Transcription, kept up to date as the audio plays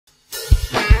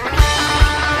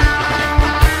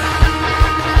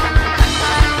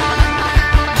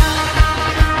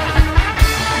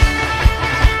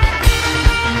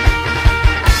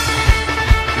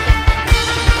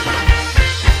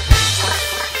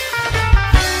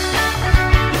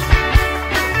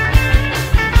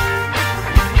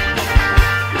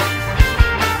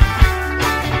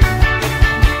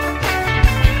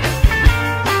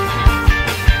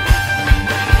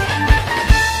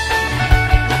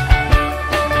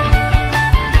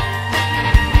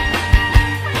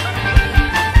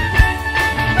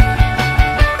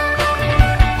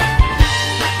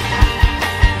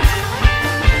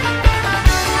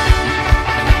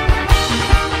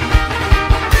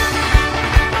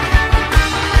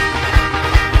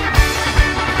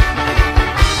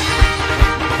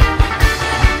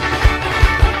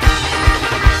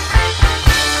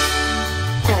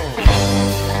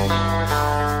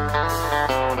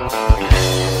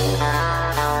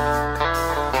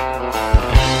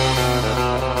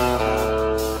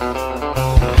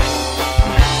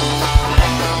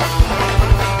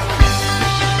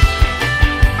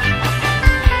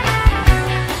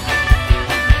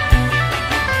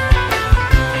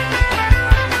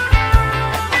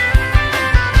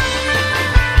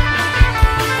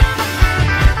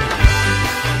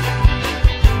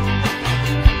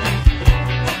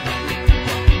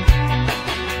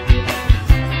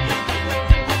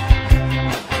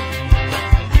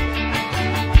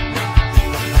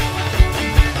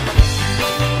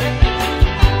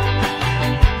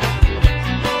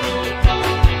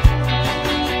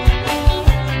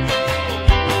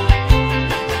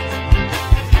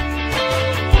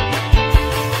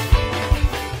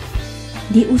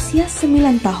Di usia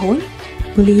 9 tahun,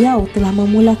 beliau telah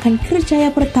memulakan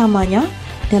kerjaya pertamanya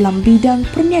dalam bidang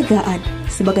perniagaan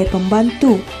sebagai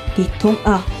pembantu di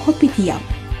tongah Kopitiam.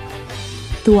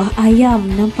 Tuah ayam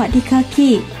nampak di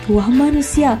kaki tuah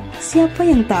manusia, siapa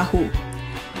yang tahu?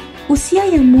 Usia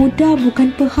yang muda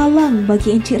bukan penghalang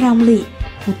bagi Encik Ramli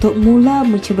untuk mula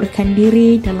menceburkan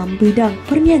diri dalam bidang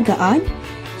perniagaan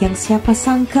yang siapa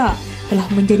sangka telah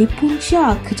menjadi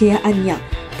punca kejayaannya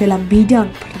dalam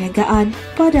bidang perniagaan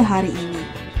pada hari ini.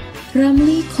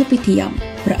 Ramli Kopitiam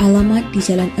beralamat di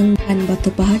Jalan Enggan,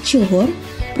 Batu Pahat, Johor,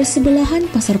 bersebelahan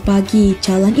Pasar Pagi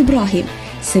Jalan Ibrahim,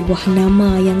 sebuah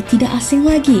nama yang tidak asing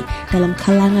lagi dalam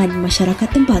kalangan masyarakat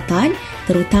tempatan,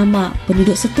 terutama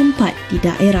penduduk setempat di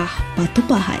daerah Batu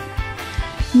Pahat.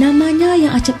 Namanya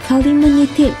yang acap kali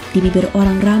menyitip di bibir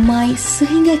orang ramai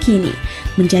sehingga kini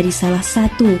menjadi salah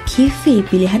satu kafe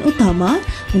pilihan utama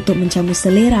untuk menjamu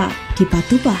selera di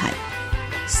Batu Pahat.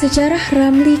 Sejarah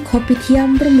Ramli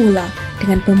Kopitiam bermula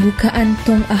dengan pembukaan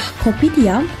tongah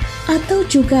Kopitiam atau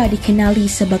juga dikenali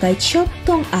sebagai Chop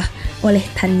Tongah oleh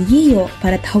Tan Yiyo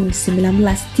pada tahun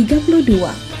 1932.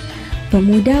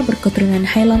 Pemuda berketurunan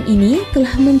Hailam ini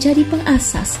telah menjadi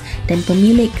pengasas dan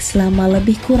pemilik selama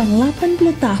lebih kurang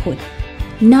 80 tahun.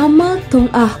 Nama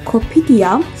tongah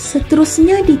Kopitiam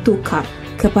seterusnya ditukar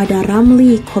kepada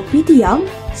Ramli Kopitiam,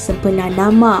 sebenar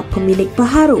nama pemilik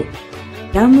baharu,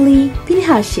 Ramli bin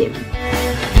Hashim.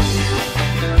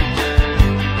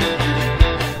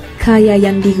 Kaya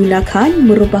yang digunakan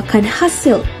merupakan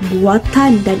hasil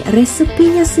buatan dan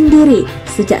resepinya sendiri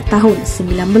sejak tahun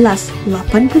 1989.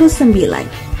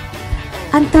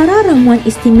 Antara ramuan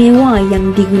istimewa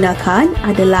yang digunakan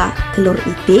adalah telur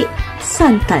itik,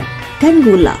 santan dan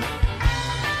gula.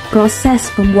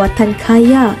 Proses pembuatan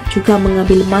kaya juga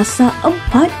mengambil masa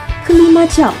 4 ke 5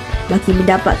 jam bagi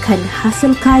mendapatkan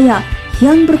hasil kaya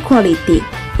yang berkualiti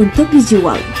untuk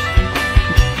dijual.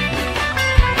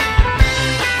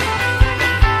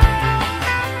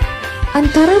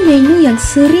 Antara menu yang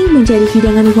sering menjadi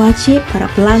hidangan wajib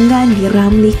para pelanggan di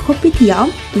Ramli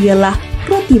Kopitiam ialah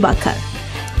roti bakar.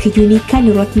 Keunikan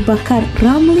roti bakar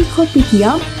Ramli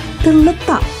Kopitiam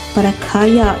terletak pada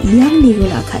kaya yang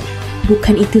digunakan.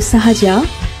 Bukan itu sahaja,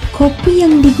 kopi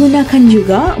yang digunakan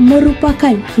juga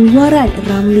merupakan keluaran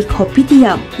Ramli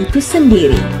Kopitiam itu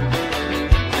sendiri.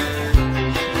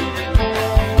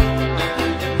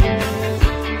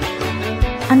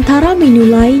 Antara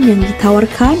menu lain yang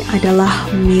ditawarkan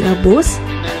adalah mie rebus,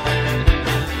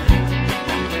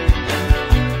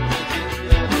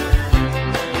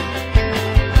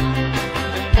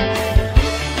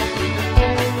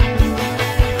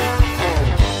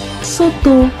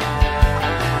 soto,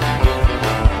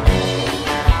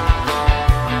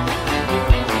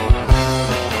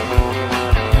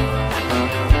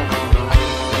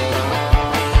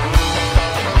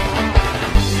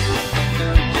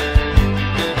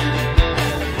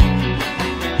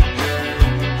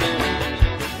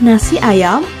 nasi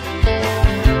ayam,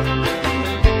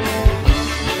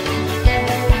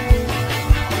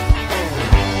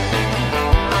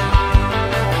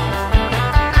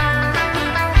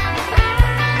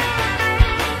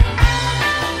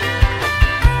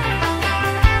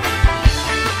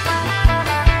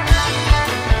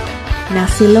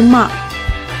 nasi lemak,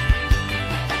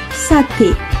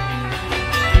 sate,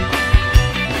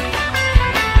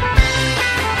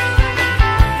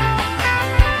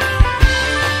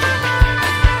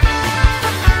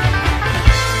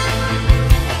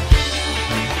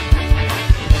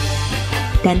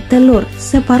 dan telur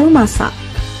separuh masak.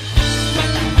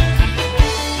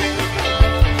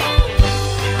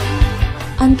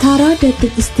 Antara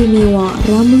detik istimewa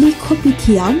Ramli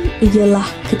Kopitiam ialah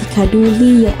ketika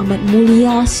duli yang amat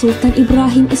mulia Sultan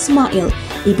Ibrahim Ismail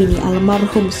ibni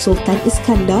almarhum Sultan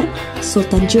Iskandar,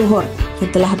 Sultan Johor,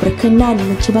 yang telah berkenan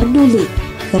mencebar duli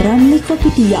ke Ramli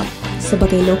Kopitiam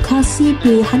sebagai lokasi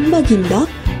pilihan baginda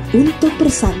untuk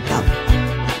bersantap.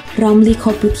 Ramli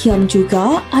Kopitiam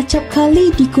juga acap kali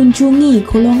dikunjungi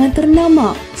golongan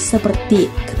ternama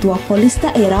seperti ketua polis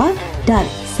daerah dan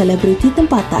selebriti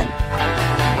tempatan.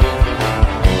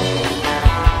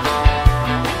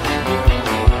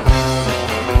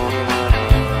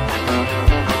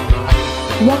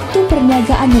 Waktu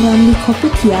perniagaan Ramli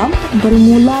Kopitiam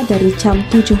bermula dari jam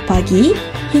 7 pagi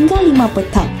hingga 5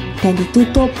 petang dan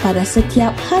ditutup pada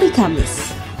setiap hari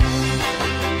Khamis.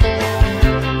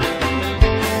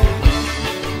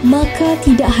 Maka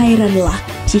tidak hairanlah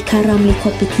jika Ramli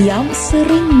Kopitiam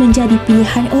sering menjadi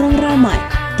pilihan orang ramai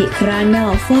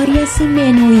kerana variasi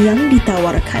menu yang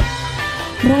ditawarkan.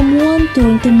 Ramuan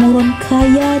turun-temurun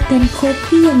kaya dan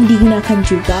kopi yang digunakan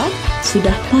juga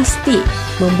sudah pasti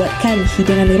membuatkan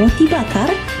hidangan roti bakar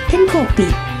dan kopi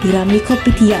di Ramli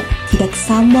Kopitiam tidak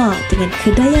sama dengan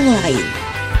kedai yang lain.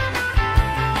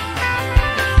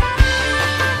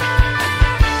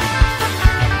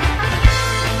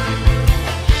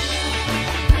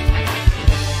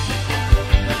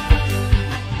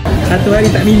 Satu hari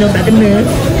tak minum tak kena.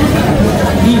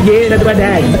 Gigit satu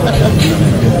badan.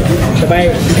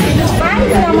 Terbaik.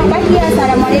 Selamat pagi.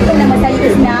 Assalamualaikum. Nama saya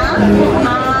Eddiesmile.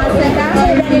 Sekarang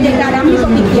saya berada dekat Ramli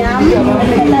Kopitiam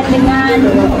berkaitan dengan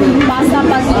pasar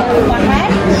pagi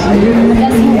Pahat.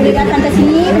 Dan semua boleh datang ke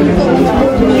sini untuk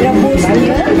menyambut mie rebus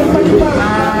dia. Terus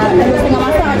tengah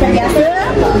masak macam biasa.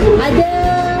 Ada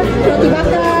roti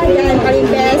bakar dan paling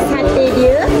best sate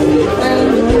dia.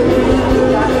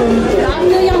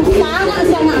 Rasa yang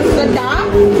sangat-sangat sedap.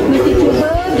 Mesti cuba,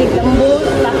 dia lembut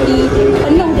tapi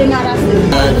penuh dengan rasa.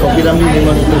 Kopi Ramli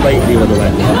memang terbaik di Batu.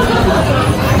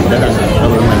 Datang,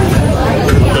 ramai-ramai.